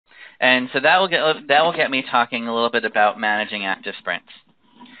And so that will get me talking a little bit about managing active sprints.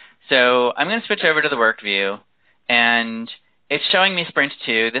 So I'm going to switch over to the work view, and it's showing me sprint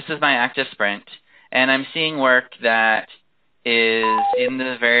 2. This is my active sprint, and I'm seeing work that is in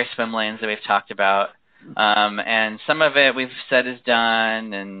the various swim lanes that we've talked about. And some of it we've said is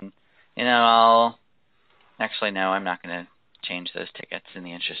done, and actually no, I'm not going to change those tickets in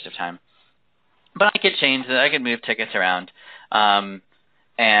the interest of time. But I could move tickets around,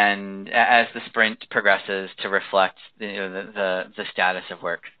 and as the sprint progresses to reflect the status of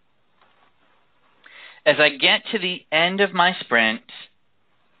work. As I get to the end of my sprint,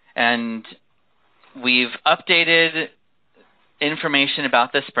 and we've updated information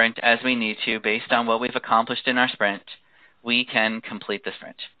about the sprint as we need to based on what we've accomplished in our sprint, we can complete the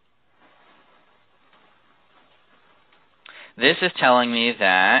sprint. This is telling me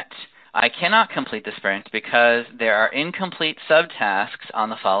that I cannot complete the sprint because there are incomplete subtasks on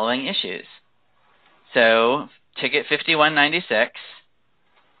the following issues. So ticket 5196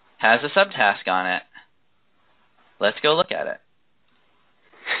 has a subtask on it. Let's go look at it.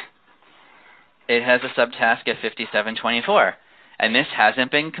 It has a subtask of 5724, and this hasn't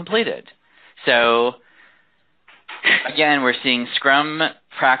been completed. So again, we're seeing Scrum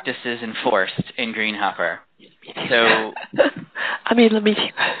practices enforced in Greenhopper. So let me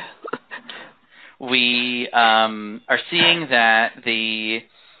see. We are seeing that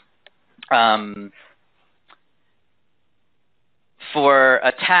for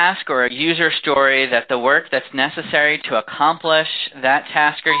a task or a user story, that the work that's necessary to accomplish that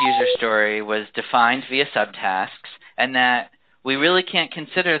task or user story was defined via subtasks, and that we really can't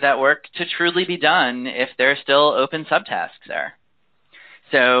consider that work to truly be done if there are still open subtasks there.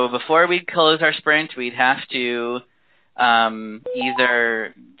 So before we close our sprint, we'd have to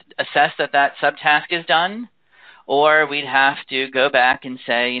either assess that that subtask is done, or we'd have to go back and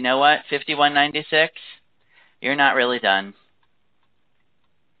say, you know what, 5196, you're not really done.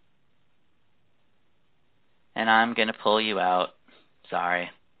 And I'm going to pull you out. Sorry.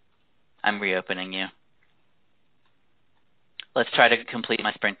 I'm reopening you. Let's try to complete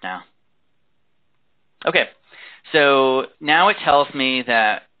my sprint now. Okay. So now it tells me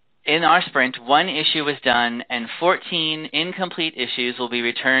that in our sprint, 1 issue was done and 14 incomplete issues will be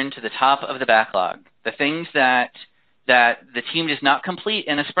returned to the top of the backlog. The things that the team does not complete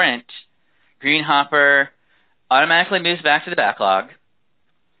in a sprint, Greenhopper automatically moves back to the backlog.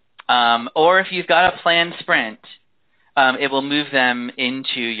 Or if you've got a planned sprint, it will move them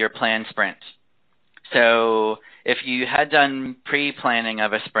into your planned sprint. So if you had done pre-planning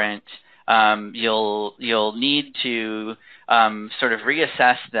of a sprint, you'll need to sort of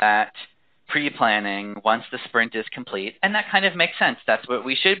reassess that pre-planning once the sprint is complete, and that kind of makes sense. That's what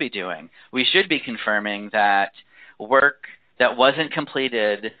we should be doing. We should be confirming that work that wasn't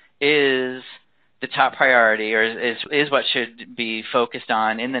completed is the top priority, or is what should be focused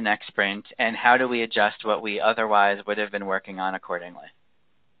on in the next sprint, and how do we adjust what we otherwise would have been working on accordingly.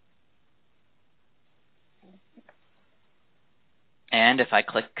 And if I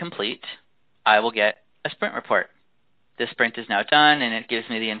click complete, I will get a sprint report. This sprint is now done, and it gives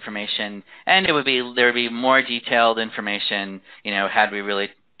me the information, and there would be more detailed information, had we really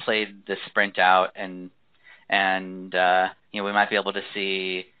played the sprint out, and we might be able to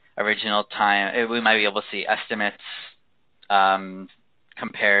see original time. We might be able to see estimates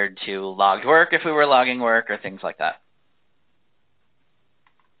compared to logged work if we were logging work, or things like that.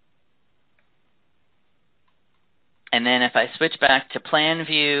 And then if I switch back to plan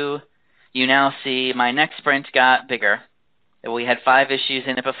view, you now see my next sprint got bigger. We had 5 issues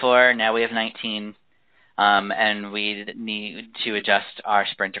in it before, now we have 19, and we need to adjust our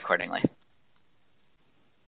sprint accordingly.